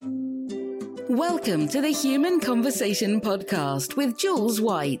Welcome to the Human Conversation Podcast with Jules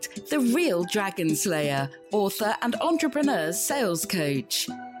White, the real dragon slayer, author and entrepreneur sales coach.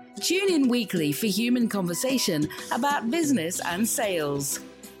 Tune in weekly for human conversation about business and sales.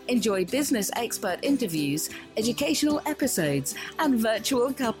 Enjoy business expert interviews, educational episodes, and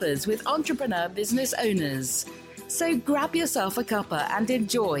virtual cuppers with entrepreneur business owners. So grab yourself a cuppa and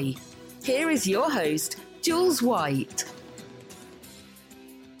enjoy. Here is your host, Jules White.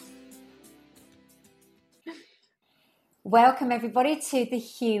 Welcome everybody to the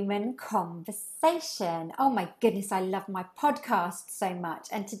Human Conversation. Oh my goodness, I love my podcast so much.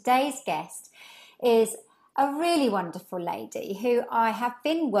 And today's guest is a really wonderful lady who I have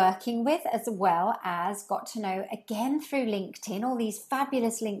been working with, as well as got to know again through LinkedIn, all these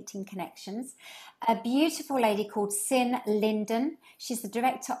fabulous LinkedIn connections. A beautiful lady called Sin Linden. She's the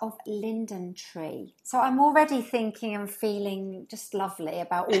director of Linden Tree. So I'm already thinking and feeling just lovely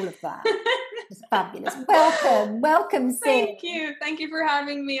about all of that. It's fabulous. Welcome, Sin. Thank you for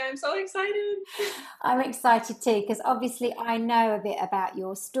having me. I'm so excited. I'm excited too, because obviously I know a bit about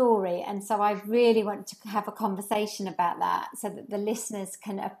your story, and so I really want to have a conversation about that so that the listeners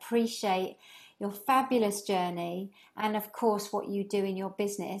can appreciate your fabulous journey and of course what you do in your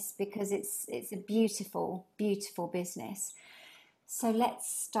business, because it's a beautiful, beautiful business. So let's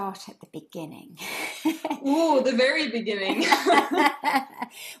start at the beginning. Ooh, the very beginning.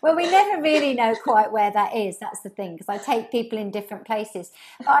 Well, we never really know quite where that is. That's the thing, because I take people in different places.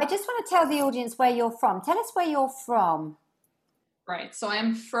 But I just want to tell the audience where you're from. Tell us where you're from. Right. So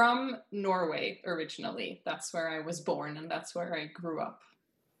I'm from Norway originally. That's where I was born and that's where I grew up.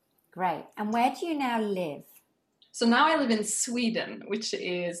 Great. And where do you now live? So now I live in Sweden, which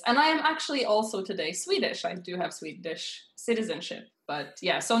is, and I am actually also today Swedish. I do have Swedish citizenship, but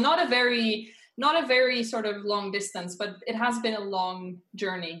yeah, so not a very sort of long distance, but it has been a long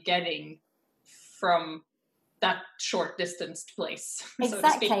journey getting from that short distanced place.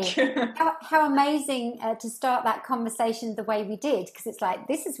 Exactly. So to speak. How amazing to start that conversation the way we did, because it's like,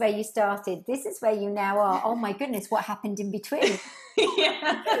 this is where you started, this is where you now are. Oh my goodness, what happened in between?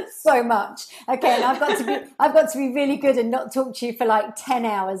 Yeah. So much. Okay, and I've got to be really good and not talk to you for like 10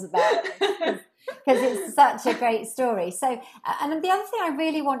 hours about this, because it's such a great story. So, and the other thing I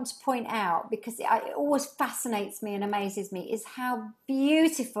really want to point out, because it always fascinates me and amazes me, is how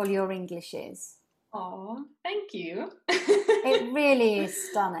beautiful your English is. Oh, thank you. It really is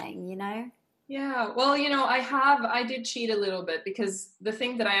stunning, you know? Yeah, well, I did cheat a little bit, because the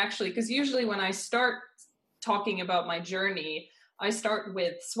thing that because usually when I start talking about my journey, I start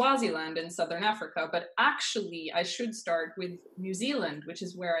with Swaziland in Southern Africa, but actually I should start with New Zealand, which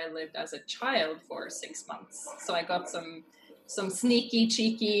is where I lived as a child for 6 months. So I got some sneaky,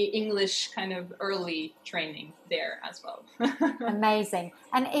 cheeky English kind of early training there as well. Amazing.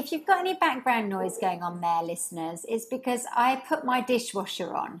 And if you've got any background noise going on there, listeners, it's because I put my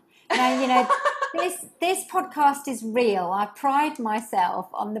dishwasher on. Now, this podcast is real. I pride myself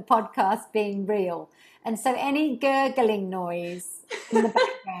on the podcast being real. And so any gurgling noise in the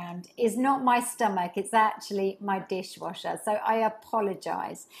background is not my stomach. It's actually my dishwasher. So I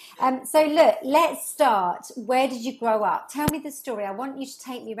apologize. So look, let's start. Where did you grow up? Tell me the story. I want you to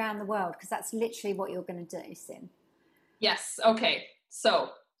take me around the world, because that's literally what you're going to do, Sin. Yes. Okay.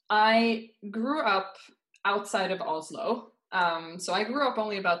 So I grew up outside of Oslo. So I grew up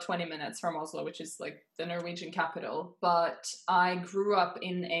only about 20 minutes from Oslo, which is like the Norwegian capital. But I grew up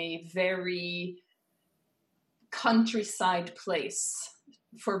in a very countryside place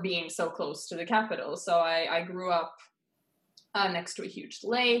for being so close to the capital. So I grew up next to a huge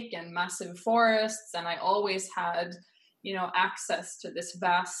lake and massive forests, and I always had, access to this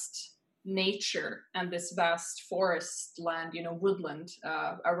vast nature and this vast forest land, woodland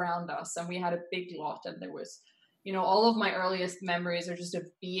around us. And we had a big lot, and there was, all of my earliest memories are just of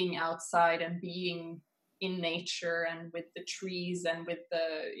being outside and being in nature and with the trees and with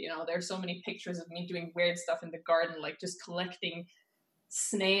the, there's so many pictures of me doing weird stuff in the garden, like just collecting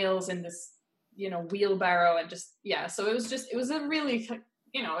snails in this, wheelbarrow, and just, yeah. So it was a really,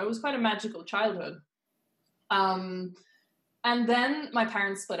 it was quite a magical childhood. And then my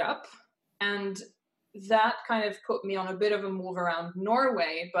parents split up, and that kind of put me on a bit of a move around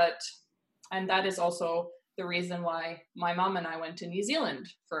Norway, and that is also the reason why my mom and I went to New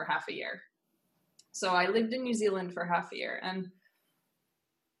Zealand for half a year. So I lived in New Zealand for half a year. And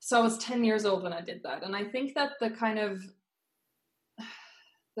so I was 10 years old when I did that. And I think that the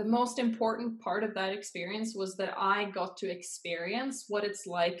most important part of that experience was that I got to experience what it's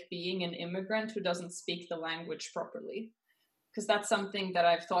like being an immigrant who doesn't speak the language properly. Because that's something that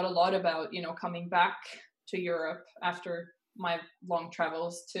I've thought a lot about, coming back to Europe after my long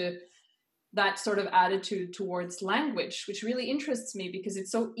travels, to that sort of attitude towards language, which really interests me because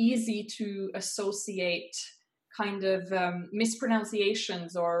it's so easy to associate kind of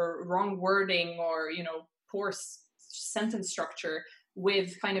mispronunciations or wrong wording or, poor sentence structure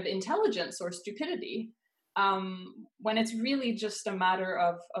with kind of intelligence or stupidity, when it's really just a matter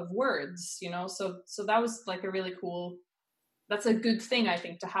of words, so that was like a really cool, that's a good thing, I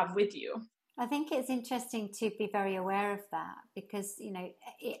think, to have with you. I think it's interesting to be very aware of that because,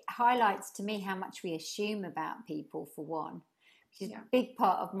 it highlights to me how much we assume about people, for one, which is a big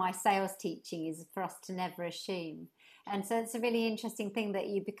part of my sales teaching, is for us to never assume. And so it's a really interesting thing that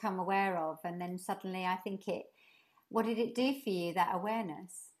you become aware of. And then suddenly I think what did it do for you, that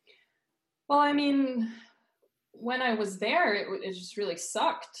awareness? Well, I mean, when I was there, it just really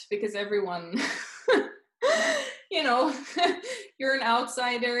sucked because everyone... you're an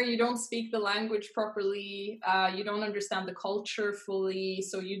outsider, you don't speak the language properly, you don't understand the culture fully,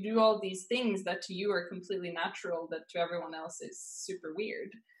 so you do all these things that to you are completely natural that to everyone else is super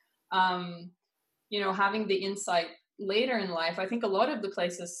weird. Having the insight later in life, I think a lot of the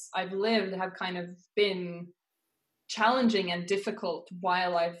places I've lived have kind of been challenging and difficult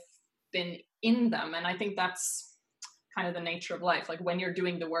while I've been in them, and I think that's kind of the nature of life. Like when you're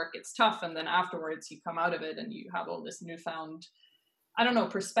doing the work, it's tough, and then afterwards you come out of it and you have all this newfound,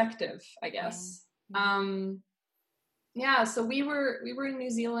 perspective, I guess. So we were in New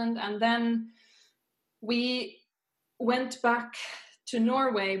Zealand, and then we went back to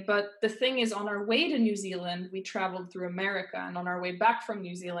Norway. But the thing is, on our way to New Zealand, we traveled through America, and on our way back from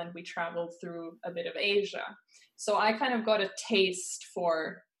New Zealand, we traveled through a bit of Asia. So I kind of got a taste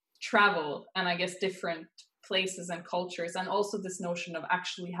for travel, and I guess different places and cultures, and also this notion of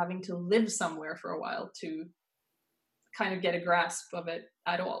actually having to live somewhere for a while to kind of get a grasp of it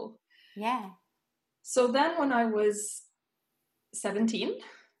at all. Yeah. So then when I was 17,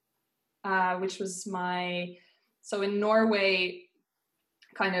 which was so in Norway,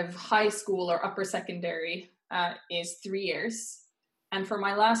 kind of high school or upper secondary is 3 years. And for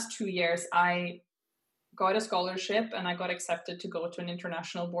my last 2 years, I got a scholarship and I got accepted to go to an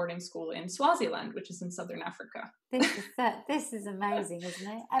international boarding school in Swaziland, which is in southern Africa. This is amazing, isn't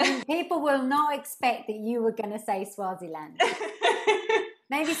it? I mean, people will not expect that you were going to say Swaziland.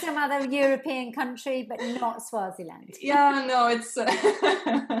 Maybe some other European country, but not Swaziland. Yeah, no, it's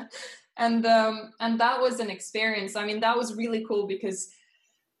and that was an experience. I mean, that was really cool because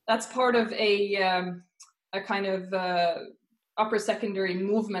that's part of a kind of upper secondary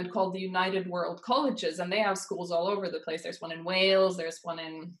movement called the United World Colleges, and they have schools all over the place. There's one in Wales, there's one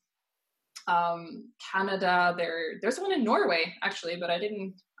in Canada, there's one in Norway actually, but I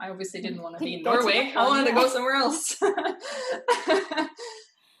obviously didn't want to be in Norway. I wanted to go somewhere else.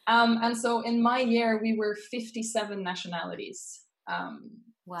 And so in my year we were 57 nationalities.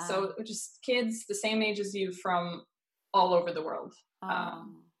 Wow. So just kids the same age as you from all over the world,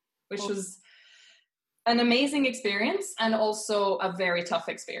 which was an amazing experience and also a very tough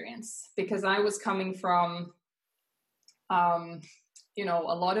experience because I was coming from, a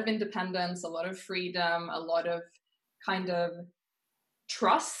lot of independence, a lot of freedom, a lot of kind of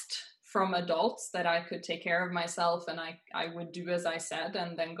trust from adults that I could take care of myself and I would do as I said,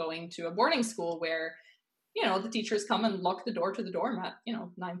 and then going to a boarding school where, the teachers come and lock the door to the dorm at,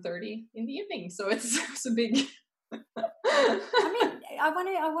 9:30 in the evening. So it's a big... I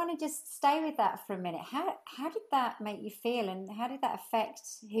want to just stay with that for a minute. How did that make you feel, and how did that affect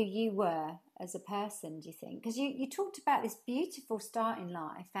who you were as a person, do you think? Because you talked about this beautiful start in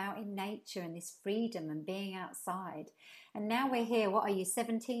life, out in nature and this freedom and being outside. And now we're here, what are you,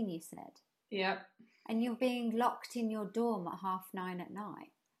 17 you said? Yeah. And you're being locked in your dorm at 9:30 at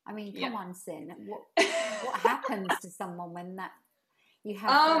night. I mean, come on, Sin. What happens to someone when you have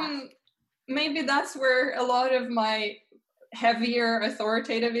that? Maybe that's where a lot of my heavier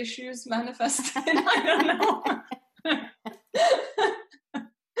authoritative issues manifested. I don't know.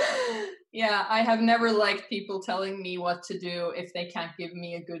 Yeah, I have never liked people telling me what to do if they can't give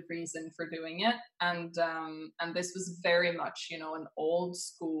me a good reason for doing it. And this was very much, an old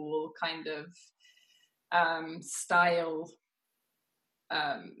school kind of style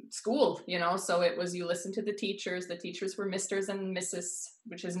school, so it was, you listen to the teachers were Misters and Mrs.,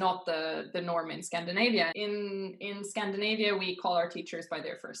 which is not the norm in Scandinavia. In Scandinavia, we call our teachers by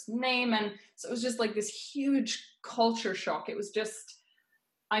their first name. And so it was just like this huge culture shock. It was just,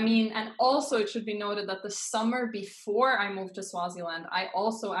 and also it should be noted that the summer before I moved to Swaziland, I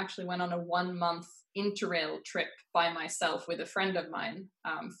also actually went on a 1-month interrail trip by myself with a friend of mine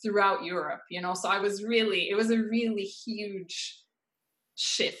throughout Europe, so it was a really huge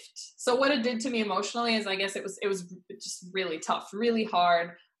shift. So what it did to me emotionally is, I guess it was just really tough, really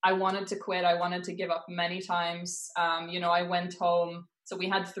hard. I wanted to quit. I wanted to give up many times. I went home. So we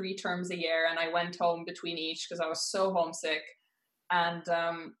had 3 terms a year, and I went home between each because I was so homesick. And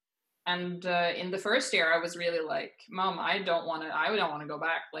in the first year, I was really like, Mom, I don't want to go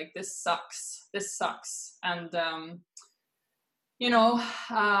back. Like, this sucks. And,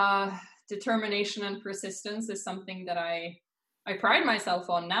 determination and persistence is something that I pride myself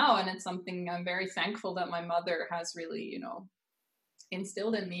on now. And it's something I'm very thankful that my mother has really,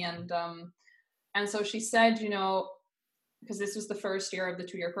 instilled in me. And so she said, because this was the first year of the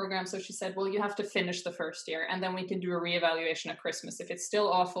 2-year program. So she said, well, you have to finish the first year, and then we can do a reevaluation at Christmas. If it's still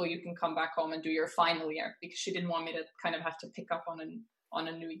awful, you can come back home and do your final year, because she didn't want me to kind of have to pick up on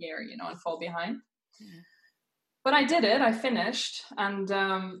a new year, and fall behind. Yeah. But I did it. I finished. And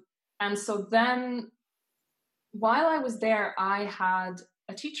so then while I was there, I had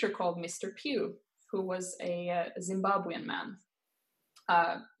a teacher called Mr. Pugh, who was a Zimbabwean man,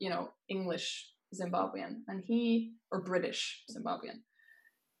 English Zimbabwean, or British Zimbabwean.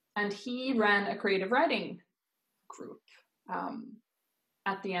 And he ran a creative writing group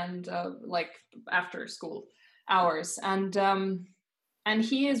at the end of, after school hours. And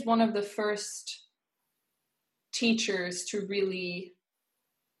he is one of the first teachers to really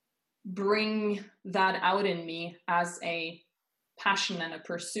bring that out in me as a passion and a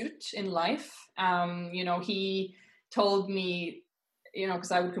pursuit in life. He told me,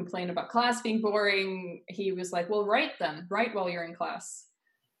 because I would complain about class being boring, he was like, well, write while you're in class.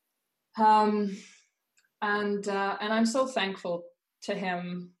 And I'm so thankful to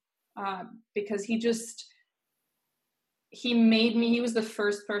him, because he was the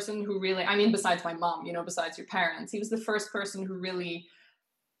first person who really, besides my mom, besides your parents, he was the first person who really,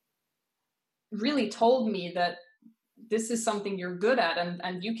 really told me that this is something you're good at,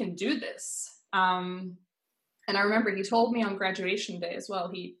 and you can do this. And I remember he told me on graduation day as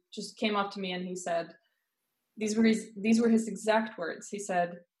well, he just came up to me and he said, these were his exact words. He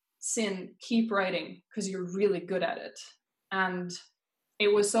said, Sin, keep writing, because you're really good at it. And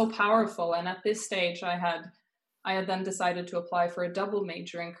it was so powerful. And at this stage, I had then decided to apply for a double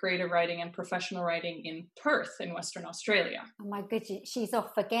major in creative writing and professional writing in Perth in Western Australia. Oh my goodness, she's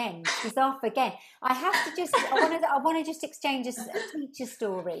off again. I want to just exchange a teacher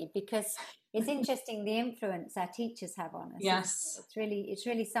story, because it's interesting the influence our teachers have on us. Yes. It's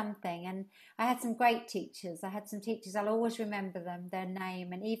really something. And I had some great teachers. I'll always remember them, their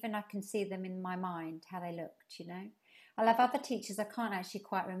name, and even I can see them in my mind, how they looked, I'll have other teachers I can't actually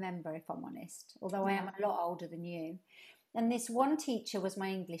quite remember, if I'm honest, although I am a lot older than you. And this one teacher was my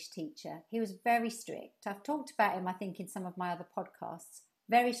English teacher. He was very strict. I've talked about him, I think, in some of my other podcasts.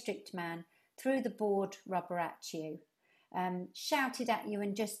 Very strict man, threw the board rubber at you, shouted at you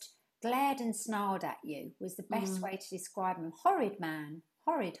and just glared and snarled at you was the best way to describe him. Horrid man.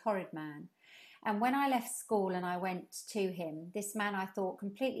 And when I left school and I went to him, this man I thought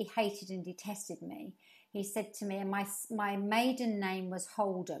completely hated and detested me. He said to me, and my maiden name was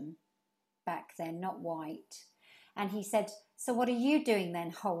Holdem back then, not White. And he said, so what are you doing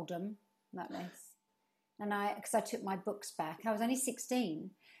then, Holdem? Like this. And because I took my books back. I was only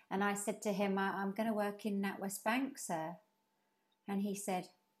 16. And I said to him, I'm going to work in NatWest Bank, sir. And he said,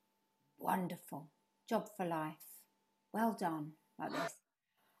 wonderful, job for life. Well done, like this.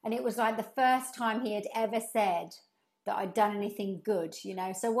 And it was like the first time he had ever said that I'd done anything good,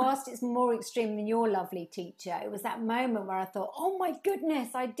 So whilst it's more extreme than your lovely teacher, it was that moment where I thought, oh my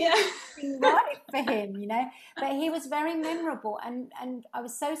goodness, I did something right for him, But he was very memorable, and I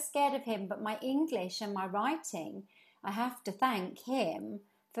was so scared of him. But my English and my writing, I have to thank him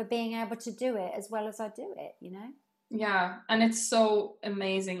for being able to do it as well as I do it, Yeah, and it's so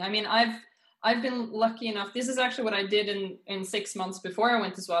amazing. I've been lucky enough. This is actually what I did in 6 months before I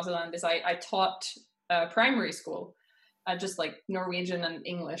went to Swaziland. Is I taught primary school, just like Norwegian and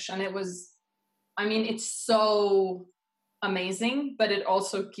English, and it was, it's so amazing, but it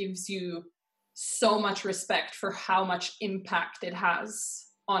also gives you so much respect for how much impact it has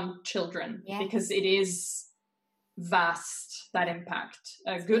on children, because it is vast, that impact,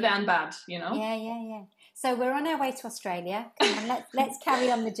 good and bad, Yeah. So we're on our way to Australia. Come on, let's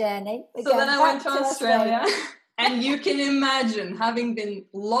carry on the journey. So then I went to Australia. And you can imagine, having been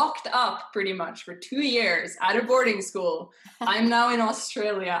locked up pretty much for 2 years at a boarding school, I'm now in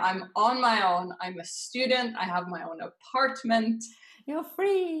Australia. I'm on my own. I'm a student. I have my own apartment. You're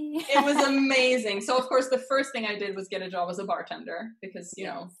free. It was amazing. So, of course, the first thing I did was get a job as a bartender, because,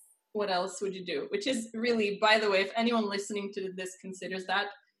 what else would you do? Which is really, by the way, if anyone listening to this considers that,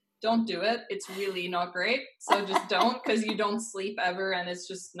 don't do it. It's really not great. So just don't, because you don't sleep ever, and it's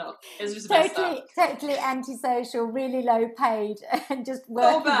just totally antisocial, really low paid, and just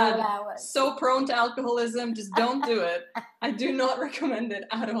working all hours. So prone to alcoholism. Just don't do it. I do not recommend it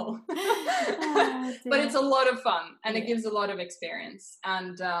at all. Oh, but it's a lot of fun, and it gives a lot of experience.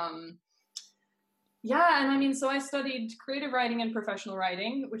 And and I mean, so I studied creative writing and professional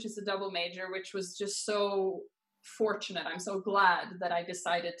writing, which is a double major, which was just so fortunate. I'm so glad that I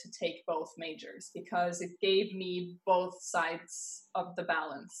decided to take both majors, because it gave me both sides of the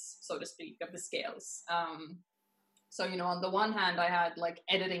balance, so to speak, of the scales. So, you know, on the one hand, I had like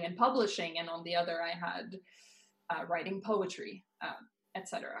editing and publishing, and on the other, I had writing poetry,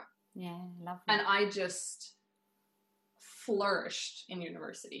 etc. Yeah, lovely. And I just flourished in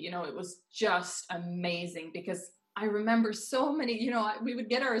university. You know, it was just amazing, because I remember so many, you know, we would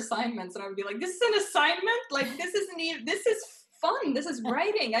get our assignments and I would be like, this is an assignment? Like, this is fun. This is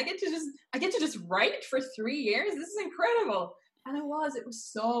writing. I get to just write for 3 years. This is incredible. And it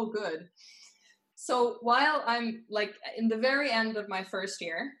was so good. So while I'm like in the very end of my first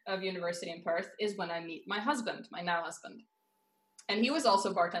year of university in Perth is when I meet my husband, my now husband. And he was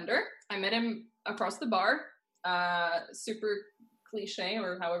also a bartender. I met him across the bar, super cliche,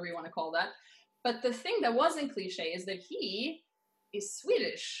 or however you want to call that. But the thing that wasn't cliche is that he is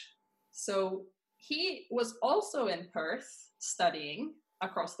Swedish. So he was also in Perth studying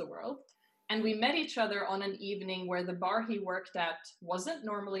across the world. And we met each other on an evening where the bar he worked at wasn't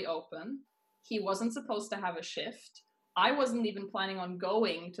normally open. He wasn't supposed to have a shift. I wasn't even planning on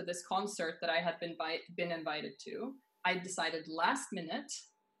going to this concert that I had been invited to. I decided last minute,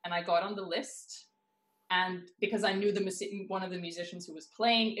 and I got on the list. And because I knew one of the musicians who was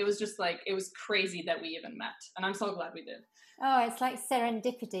playing, it was just like, it was crazy that we even met. And I'm so glad we did. Oh, it's like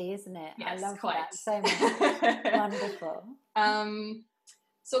serendipity, isn't it? Yes, I love quite. that so much. Wonderful.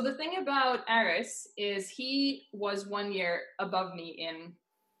 So the thing about Aris is he was 1 year above me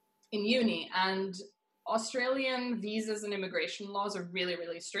in uni, and Australian visas and immigration laws are really,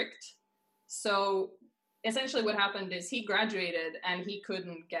 really strict. So essentially what happened is he graduated and he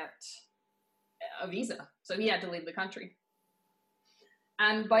couldn't get a visa, so he had to leave the country.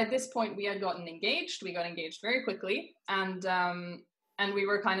 And by this point we had gotten engaged. We got engaged very quickly, and we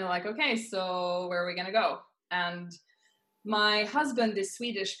were kind of like, okay, so where are we gonna go? And my husband is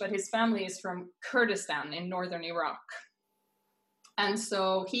Swedish, but his family is from Kurdistan in northern Iraq, and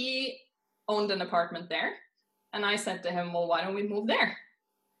so he owned an apartment there. And I said to him, well, why don't we move there?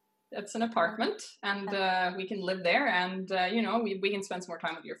 It's an apartment, and we can live there, and you know, we can spend some more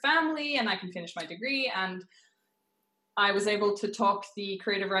time with your family, and I can finish my degree. And I was able to talk the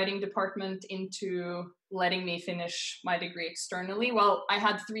creative writing department into letting me finish my degree externally. Well, I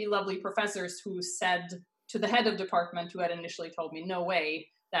had 3 lovely professors who said to the head of department, who had initially told me, no way,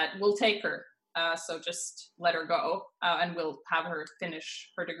 that we'll take her, so just let her go, and we'll have her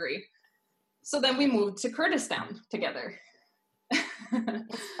finish her degree. So then we moved to Kurdistan together.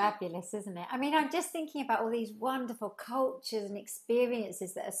 It's fabulous, isn't it? I mean, I'm just thinking about all these wonderful cultures and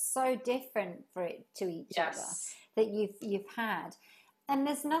experiences that are so different to each other that you've had, and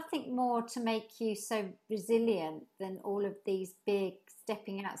there's nothing more to make you so resilient than all of these big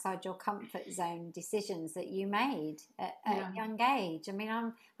stepping outside your comfort zone decisions that you made at a young age. I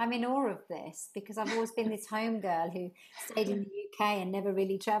mean, I'm in awe of this, because I've always been this home girl who stayed in the UK and never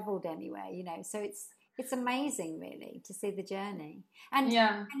really travelled anywhere, you know, so it's amazing, really, to see the journey. And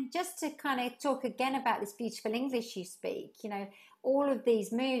just to kind of talk again about this beautiful English you speak, you know, all of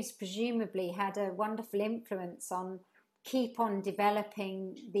these moves presumably had a wonderful influence on keep on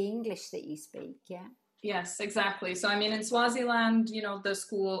developing the English that you speak, yeah? Yes, exactly. So, I mean, in Swaziland, you know, the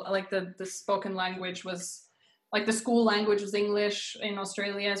school, like the spoken language was, like the school language was English. In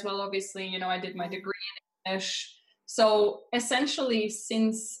Australia as well, obviously, you know, I did my degree in English. So essentially,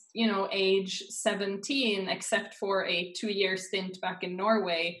 since, you know, age 17, except for a 2-year stint back in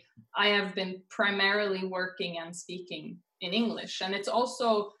Norway, I have been primarily working and speaking in English. And it's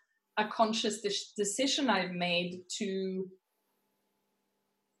also a conscious decision I've made to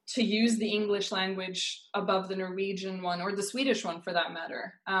use the English language above the Norwegian one, or the Swedish one for that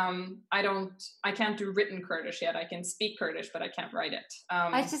matter. I can't do written Kurdish yet. I can speak Kurdish, but I can't write it.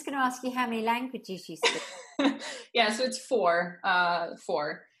 I was just going to ask you how many languages you speak. Yeah, so it's 4,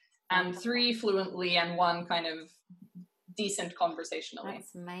 and 3 fluently and 1 kind of decent conversationally.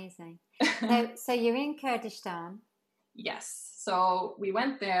 That's amazing. So you're in Kurdistan. Yes. So we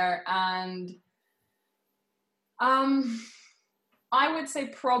went there, and I would say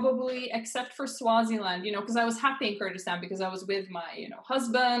probably, except for Swaziland, you know, because I was happy in Kurdistan because I was with my, you know,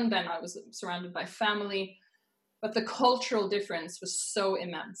 husband, and I was surrounded by family. but the cultural difference was so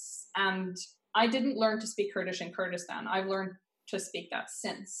immense. And I didn't learn to speak Kurdish in Kurdistan. I've learned to speak that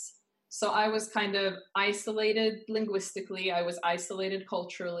since. So I was kind of isolated linguistically, I was isolated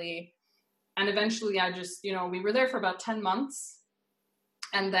culturally. And eventually I just, we were there for about 10 months.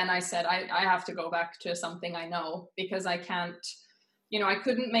 And then I said, I have to go back to something I know, because I can't, I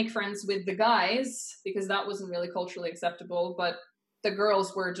couldn't make friends with the guys because that wasn't really culturally acceptable. But the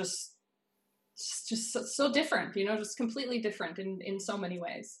girls were just so different, just completely different in so many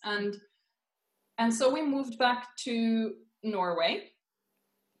ways. And so we moved back to Norway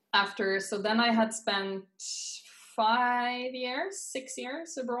after. So then I had spent 6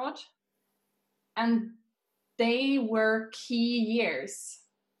 years abroad, and they were key years.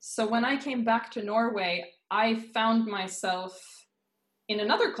 So when I came back to Norway, I found myself in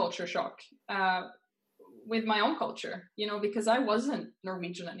another culture shock with my own culture, because I wasn't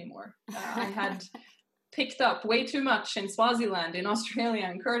Norwegian anymore. I had picked up way too much in Swaziland, in Australia,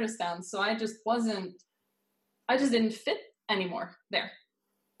 and Kurdistan. So I just didn't fit anymore there.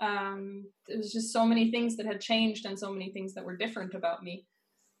 There was just so many things that had changed and so many things that were different about me.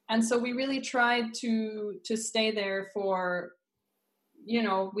 And so we really tried to stay there for,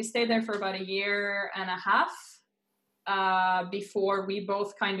 we stayed there for about 1.5 years before we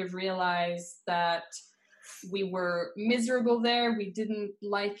both kind of realized that we were miserable there. We didn't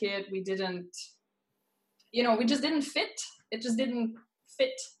like it. We didn't, we just didn't fit. It just didn't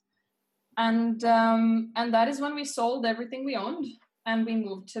fit. And that is when we sold everything we owned and we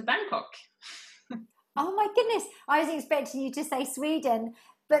moved to Bangkok. Oh my goodness. I was expecting you to say Sweden,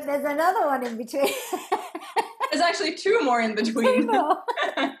 but there's another one in between. There's actually 2 more in between. 2 more.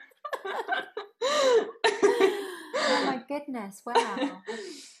 Oh my goodness. Wow.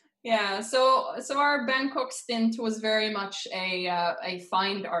 Yeah, so our Bangkok stint was very much a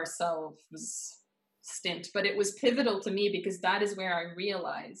find ourselves stint, but it was pivotal to me because that is where I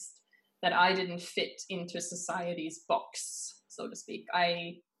realized that I didn't fit into society's box, so to speak.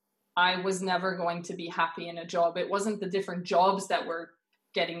 I was never going to be happy in a job. It wasn't the different jobs that were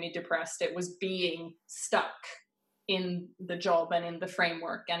getting me depressed. It was being stuck in the job and in the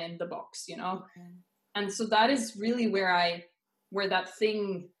framework and in the box, Okay. And so that is really where that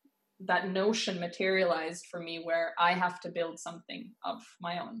notion materialized for me, where I have to build something of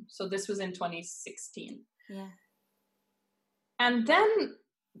my own. So this was in 2016. Yeah. And then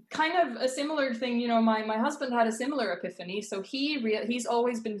kind of a similar thing, my husband had a similar epiphany. So he's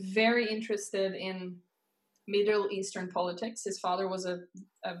always been very interested in Middle Eastern politics. His father was a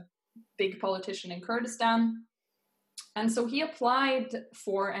big politician in Kurdistan. And so he applied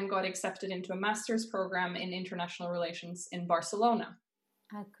for and got accepted into a master's program in international relations in Barcelona.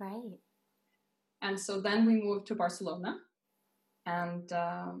 Oh, great. And so then we moved to Barcelona. And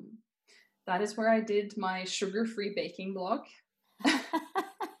that is where I did my sugar-free baking blog.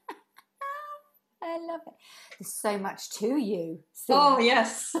 I love it. There's so much to you. Oh,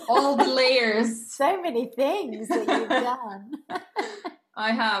 yes. All the layers. So many things that you've done.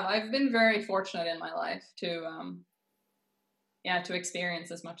 I have. I've been very fortunate in my life to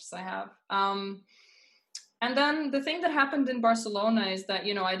experience as much as I have. And then the thing that happened in Barcelona is that,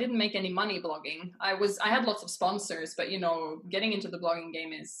 I didn't make any money blogging. I had lots of sponsors, but, getting into the blogging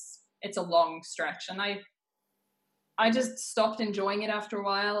game it's a long stretch. And I just stopped enjoying it after a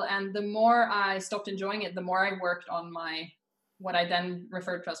while. And the more I stopped enjoying it, the more I worked on what I then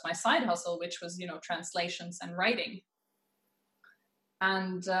referred to as my side hustle, which was, translations and writing.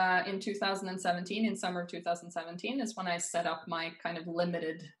 And in 2017, in summer of 2017, is when I set up my kind of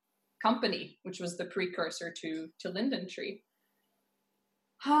limited company, which was the precursor to Linden Tree.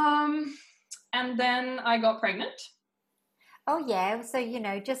 And then I got pregnant. Oh yeah, so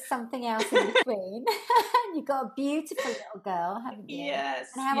just something else in between. You got a beautiful little girl, haven't you?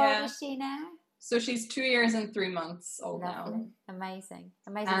 Yes. And how old is she now? So she's 2 years and 3 months old. Lovely. Now. Amazing.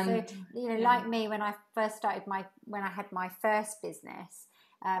 And, so like me, when I first started when I had my first business,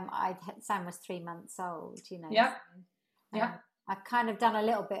 Sam was 3 months old. Yeah. So, I've kind of done a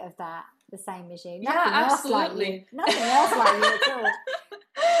little bit of that, the same as you. Nothing absolutely. Nothing else like you at all.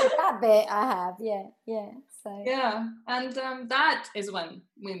 That bit I have, yeah. So yeah, and that is when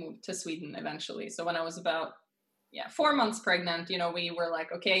we moved to Sweden eventually. So when I was about 4 months pregnant, we were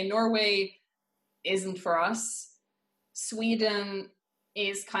like, okay, Norway isn't for us. Sweden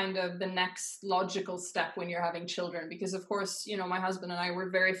is kind of the next logical step when you're having children, because of course, my husband and I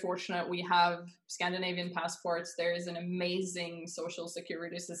were very fortunate. We have Scandinavian passports. There is an amazing social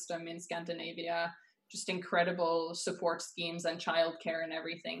security system in Scandinavia, just incredible support schemes and childcare and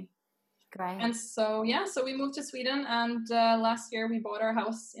everything. Great. And so, so we moved to Sweden, and last year we bought our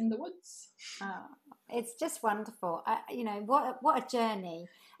house in the woods. Oh, it's just wonderful. You know, what a journey.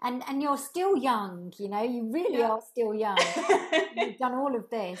 And you're still young, you know, you really are still young. You've done all of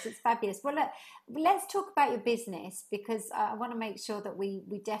this. It's fabulous. Well, let's talk about your business, because I want to make sure that we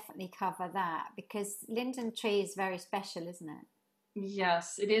definitely cover that, because Linden Tree is very special, isn't it?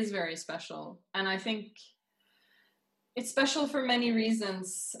 Yes, it is very special. And I think it's special for many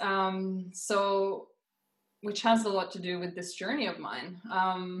reasons. Which has a lot to do with this journey of mine.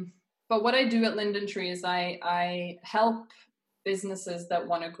 But what I do at Linden Tree is I help businesses that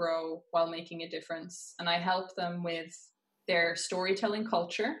want to grow while making a difference. And I help them with their storytelling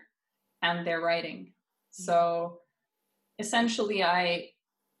culture and their writing. So essentially, I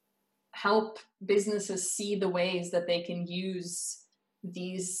help businesses see the ways that they can use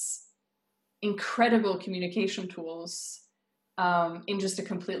these incredible communication tools in just a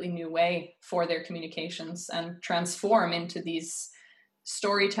completely new way for their communications, and transform into these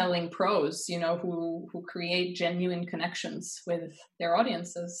storytelling pros, you know, who create genuine connections with their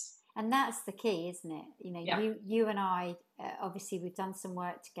audiences. And that's the key, isn't it? You know, you and I, obviously we've done some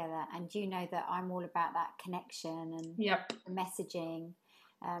work together, and you know that I'm all about that connection and the messaging.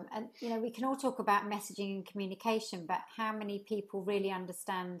 And, you know, we can all talk about messaging and communication, but how many people really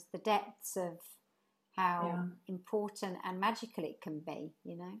understand the depths of how important and magical it can be,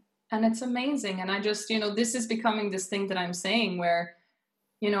 you know? And it's amazing. And I just, you know, this is becoming this thing that I'm saying where,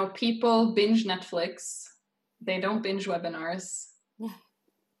 you know, people binge Netflix, they don't binge webinars.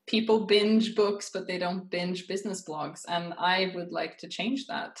 People binge books, but they don't binge business blogs. And I would like to change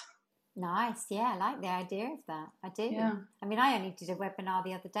that. Nice. Yeah, I like the idea of that. I do. Yeah. I mean, I only did a webinar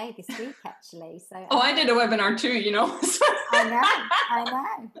the other day, this week, actually. So. I did a webinar too, you know. I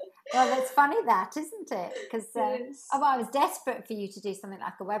know. Well, it's funny that, isn't it? Because I was desperate for you to do something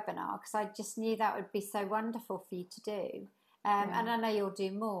like a webinar, because I just knew that would be so wonderful for you to do. And I know you'll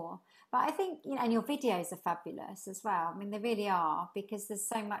do more. But I think, you know, and your videos are fabulous as well. I mean, they really are, because there's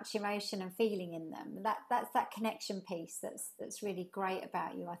so much emotion and feeling in them. That's that connection piece that's really great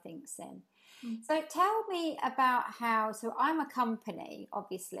about you, I think, Sin. So tell me about so I'm a company,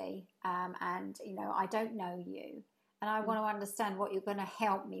 obviously, and, you know, I don't know you, and I want to understand what you're going to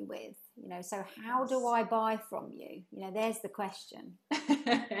help me with, you know, so how do I buy from you? You know, there's the question.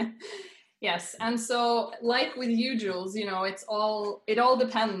 Yes. And so, like with you, Jules, you know, it all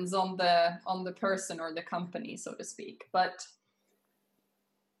depends on the person or the company, so to speak. But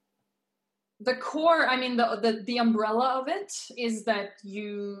the core, I mean, the umbrella of it is that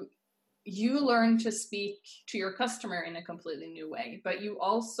you learn to speak to your customer in a completely new way, but you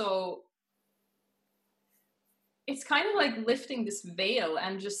also, it's kind of like lifting this veil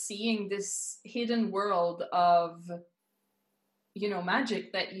and just seeing this hidden world of, you know,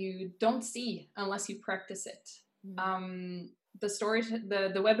 magic that you don't see unless you practice it. The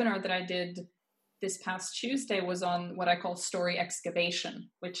webinar that I did this past Tuesday was on what I call story excavation,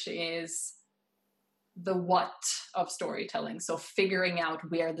 which is the what of storytelling. So figuring out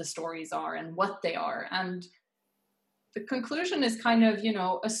where the stories are and what they are. And the conclusion is kind of, you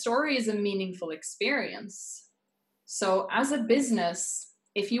know, a story is a meaningful experience. So as a business,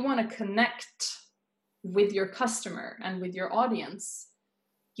 if you want to connect with your customer and with your audience,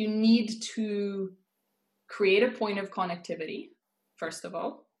 you need to create a point of connectivity, first of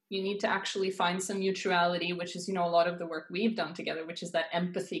all. You need to actually find some mutuality, which is, you know, a lot of the work we've done together, which is that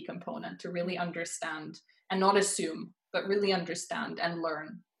empathy component, to really understand and not assume, but really understand and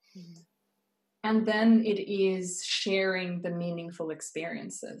learn. And then it is sharing the meaningful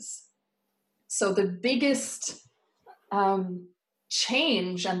experiences. So the biggest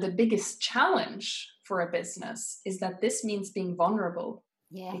change and the biggest challenge for a business is that this means being vulnerable.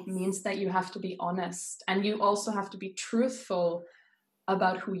 Yes. It means that you have to be honest, and you also have to be truthful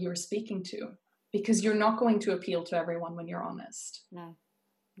about who you're speaking to, because you're not going to appeal to everyone when you're honest. No.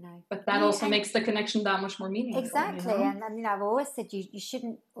 But that also makes the connection that much more meaningful. Exactly. You know? And you know, I've always said you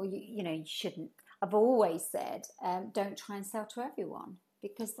shouldn't, or you shouldn't. I've always said don't try and sell to everyone,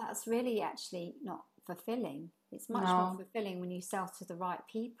 because that's really actually not fulfilling. It's much more fulfilling when you sell to the right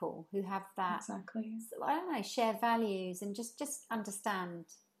people who have that, exactly. I don't know, share values and just understand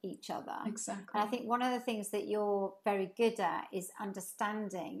each other. Exactly. And I think one of the things that you're very good at is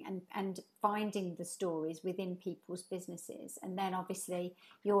understanding and finding the stories within people's businesses. And then obviously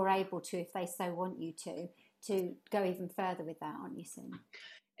you're able to, if they so want you to go even further with that, aren't you, Sin?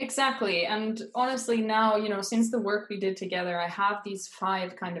 Exactly. And honestly, now, you know, since the work we did together, I have these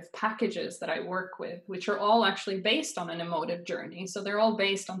 5 kind of packages that I work with, which are all actually based on an emotive journey. So they're all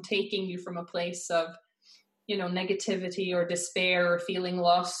based on taking you from a place of negativity or despair or feeling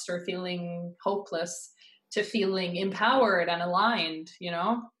lost or feeling hopeless to feeling empowered and aligned,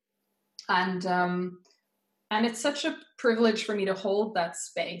 and it's such a privilege for me to hold that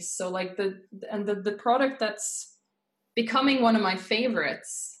space. So like the product that's becoming one of my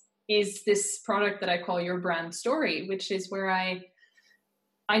favorites is this product that I call Your Brand Story, which is where I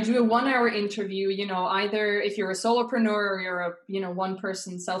do a 1-hour interview, either if you're a solopreneur or you're a, one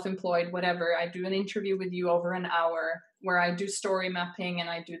person self-employed, whatever, I do an interview with you over an hour where I do story mapping and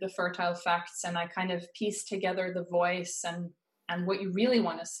I do the fertile facts and I kind of piece together the voice and what you really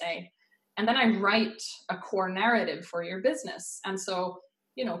want to say. And then I write a core narrative for your business. And so,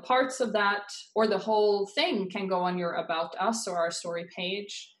 parts of that or the whole thing can go on your About Us or our story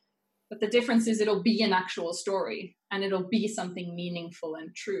page. But the difference is it'll be an actual story and it'll be something meaningful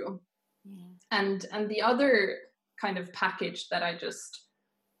and true. Yeah. And the other kind of package that I just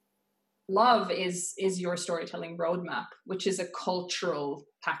love is Your Storytelling Roadmap, which is a cultural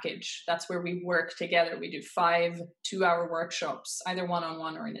package. That's where we work together. We do 5 2-hour workshops, either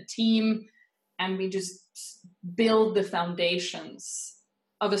one-on-one or in a team. And we just build the foundations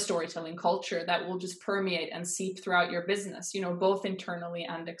of a storytelling culture that will just permeate and seep throughout your business, both internally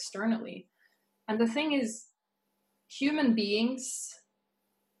and externally. And the thing is, human beings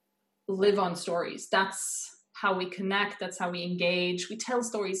live on stories. That's how we connect. That's how we engage. We tell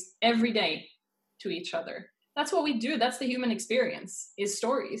stories every day to each other. That's what we do. That's the human experience, is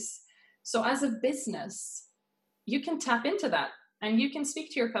stories. So as a business, you can tap into that and you can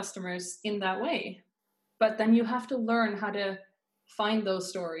speak to your customers in that way. But then you have to learn how to find those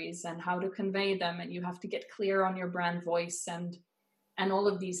stories and how to convey them. And you have to get clear on your brand voice and all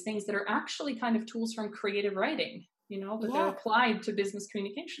of these things that are actually kind of tools from creative writing, but they're applied to business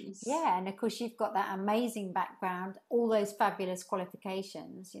communications. Yeah. And of course, you've got that amazing background, all those fabulous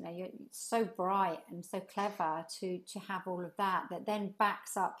qualifications. You're so bright and so clever to have all of that then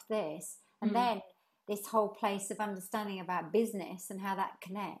backs up this. And then this whole place of understanding about business and how that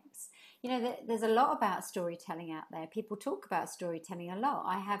connects. There's a lot about storytelling out there. People talk about storytelling a lot.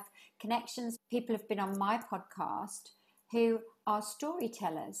 I have connections. People have been on my podcast who are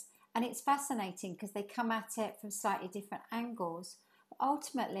storytellers. And it's fascinating because they come at it from slightly different angles. But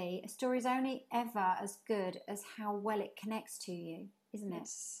ultimately, a story is only ever as good as how well it connects to you, isn't it?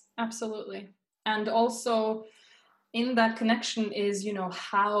 Yes, absolutely. And also in that connection is,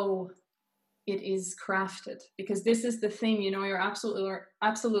 how it is crafted, because this is the thing, you're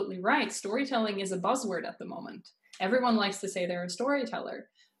absolutely right. Storytelling is a buzzword at the moment. Everyone likes to say they're a storyteller,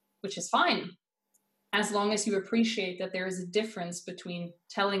 which is fine, as long as you appreciate that there is a difference between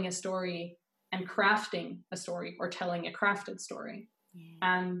telling a story and crafting a story or telling a crafted story.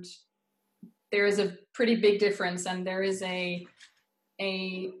 Yeah. And there is a pretty big difference, and there is a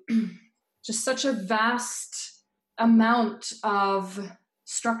just such a vast amount of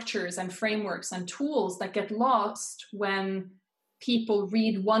structures and frameworks and tools that get lost when people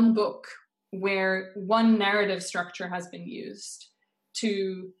read one book where one narrative structure has been used.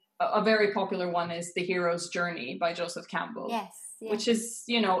 A very popular one is The Hero's Journey by Joseph Campbell. Yes. Which is,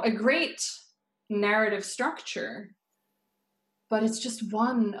 a great narrative structure, but it's just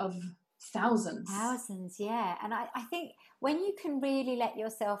one of thousands. Thousands, yeah. And I think when you can really let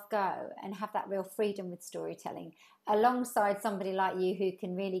yourself go and have that real freedom with storytelling, alongside somebody like you who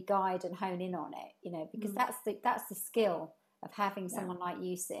can really guide and hone in on it, because that's the skill of having someone like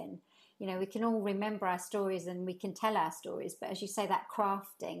you, Sin. We can all remember our stories and we can tell our stories, but as you say, that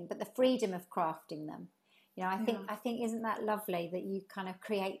crafting, but the freedom of crafting them, I think isn't that lovely that you kind of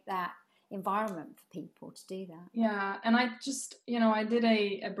create that environment for people to do that? Yeah. And I just, I did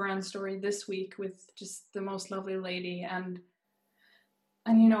a brand story this week with just the most lovely lady, and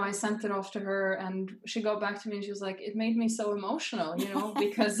I sent it off to her and she got back to me and she was like, it made me so emotional,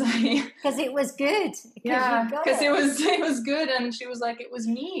 because because it was good. Because it was good. And she was like, it was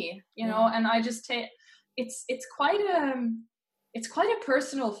me, and I just it's quite a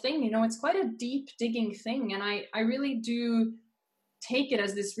personal thing, it's quite a deep digging thing. And I really do take it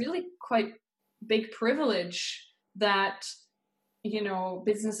as this really quite big privilege that,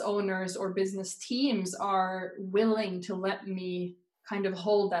 business owners or business teams are willing to let me kind of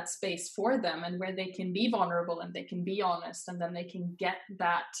hold that space for them, and where they can be vulnerable and they can be honest, and then they can get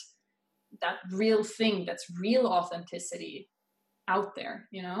that real thing, that's real authenticity out there,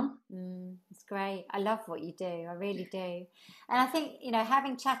 It's great. I love what you do. I really do. And I think,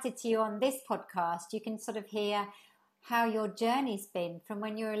 having chatted to you on this podcast, you can sort of hear how your journey's been from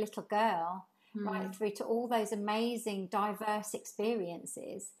when you were a little girl right through to all those amazing diverse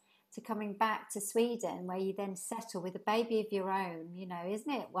experiences to coming back to Sweden, where you then settle with a baby of your own, you know,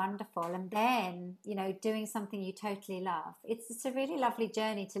 isn't it wonderful? And then, you know, doing something you totally love. It's a really lovely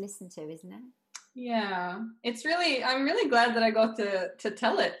journey to listen to, isn't it? Yeah, I'm really glad that I got to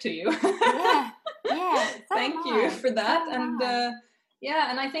tell it to you. Yeah. Thank you for that. And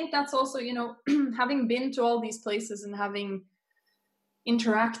and I think that's also, you know, having been to all these places and having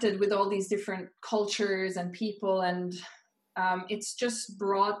interacted with all these different cultures and people, and it's just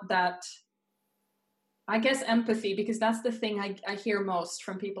brought that, I guess, empathy, because that's the thing I hear most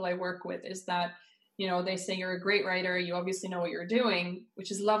from people I work with, is that, you know, they say you're a great writer, you obviously know what you're doing,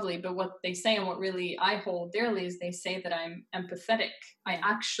 which is lovely, but what they say, and what really I hold dearly, is they say that I'm empathetic. I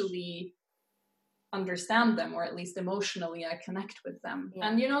actually understand them, or at least emotionally I connect with them.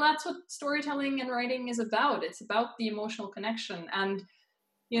 And, you know, that's what storytelling and writing is about. It's about the emotional connection. And,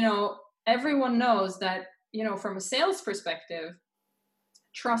 you know, everyone knows that, you know, from a sales perspective,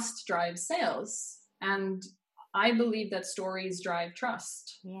 trust drives sales. And I believe that stories drive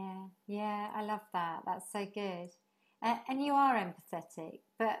trust. Yeah, I love that. That's so good. And you are empathetic,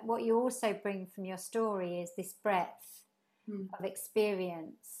 but what you also bring from your story is this breadth of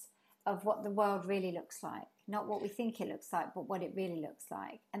experience of what the world really looks like, not what we think it looks like, but what it really looks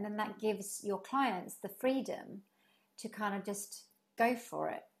like. And then that gives your clients the freedom to kind of just go for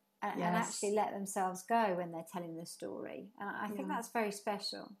it and actually let themselves go when they're telling the story. And I think that's very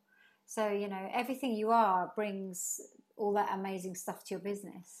special. So, you know, everything you are brings all that amazing stuff to your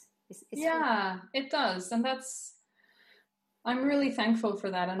business. It does. And I'm really thankful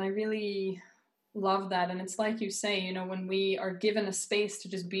for that. And I really love that. And it's like you say, you know, when we are given a space to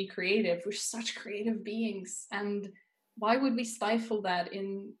just be creative, we're such creative beings. And why would we stifle that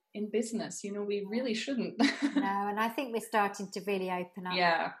in business? You know, we really shouldn't. No, and I think we're starting to really open up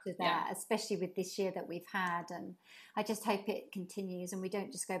to that, especially with this year that we've had. And I just hope it continues and we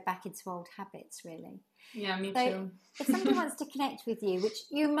don't just go back into old habits, really. Yeah, me too. If somebody wants to connect with you, which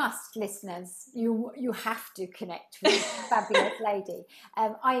you must, listeners, you have to connect with a fabulous lady.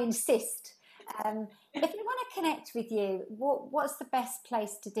 I insist. If you want to connect with you, what's the best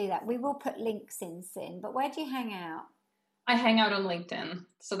place to do that? We will put links in soon, but where do you hang out? I hang out on LinkedIn.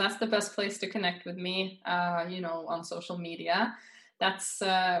 So that's the best place to connect with me, you know, on social media. That's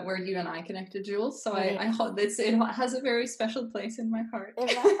where you and I connected, Jules. So I hope it has a very special place in my heart.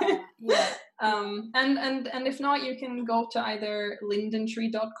 And if not, you can go to either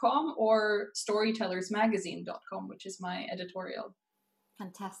lindentree.com or storytellersmagazine.com, which is my editorial.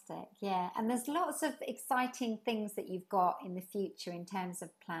 Fantastic. Yeah. And there's lots of exciting things that you've got in the future in terms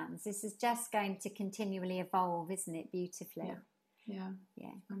of plans. This is just going to continually evolve, isn't it? Beautifully. Yeah.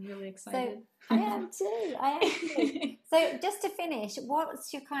 I'm really excited. So, I am too. So just to finish,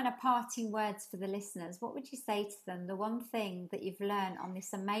 what's your kind of parting words for the listeners? What would you say to them? The one thing that you've learned on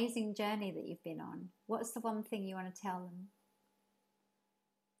this amazing journey that you've been on. What's the one thing you want to tell them?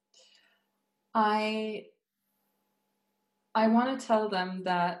 I want to tell them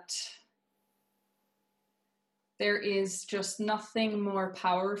that there is just nothing more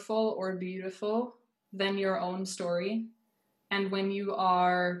powerful or beautiful than your own story. And when you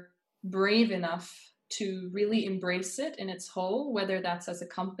are brave enough to really embrace it in its whole, whether that's as a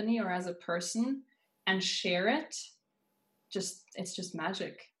company or as a person, and share it, it's just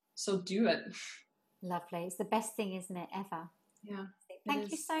magic. So do it. Lovely. It's the best thing, isn't it, ever? Yeah.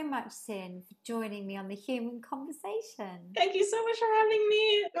 Thank you so much, Sin, for joining me on the Human Conversation. Thank you so much for having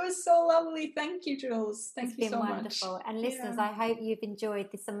me. It was so lovely. Thank you, Jules. Thank you so much. It's been wonderful. And listeners, I hope you've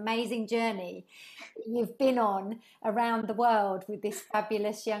enjoyed this amazing journey you've been on around the world with this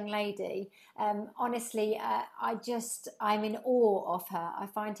fabulous young lady. Honestly, I'm in awe of her. I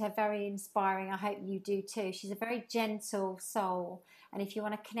find her very inspiring. I hope you do too. She's a very gentle soul. And if you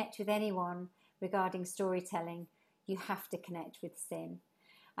want to connect with anyone regarding storytelling, you have to connect with Sin.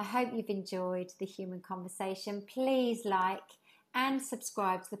 I hope you've enjoyed the Human Conversation. Please like and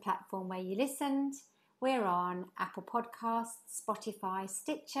subscribe to the platform where you listened. We're on Apple Podcasts, Spotify,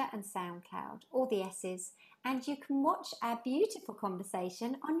 Stitcher and SoundCloud, all the S's. And you can watch our beautiful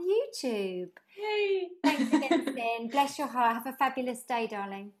conversation on YouTube. Yay! Thanks again, Sin. Bless your heart. Have a fabulous day,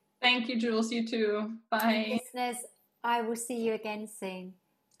 darling. Thank you, Jules. You too. Bye. And listeners, I will see you again soon.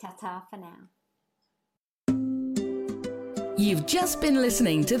 Ta-ta for now. You've just been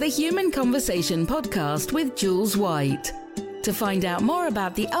listening to the Human Conversation podcast with Jules White. To find out more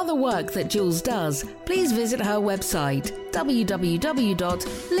about the other work that Jules does, please visit her website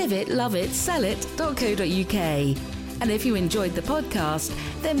www.liveitloveitsellit.co.uk. And if you enjoyed the podcast,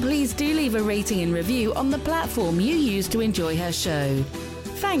 then please do leave a rating and review on the platform you use to enjoy her show.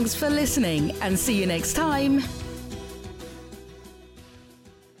 Thanks for listening and see you next time.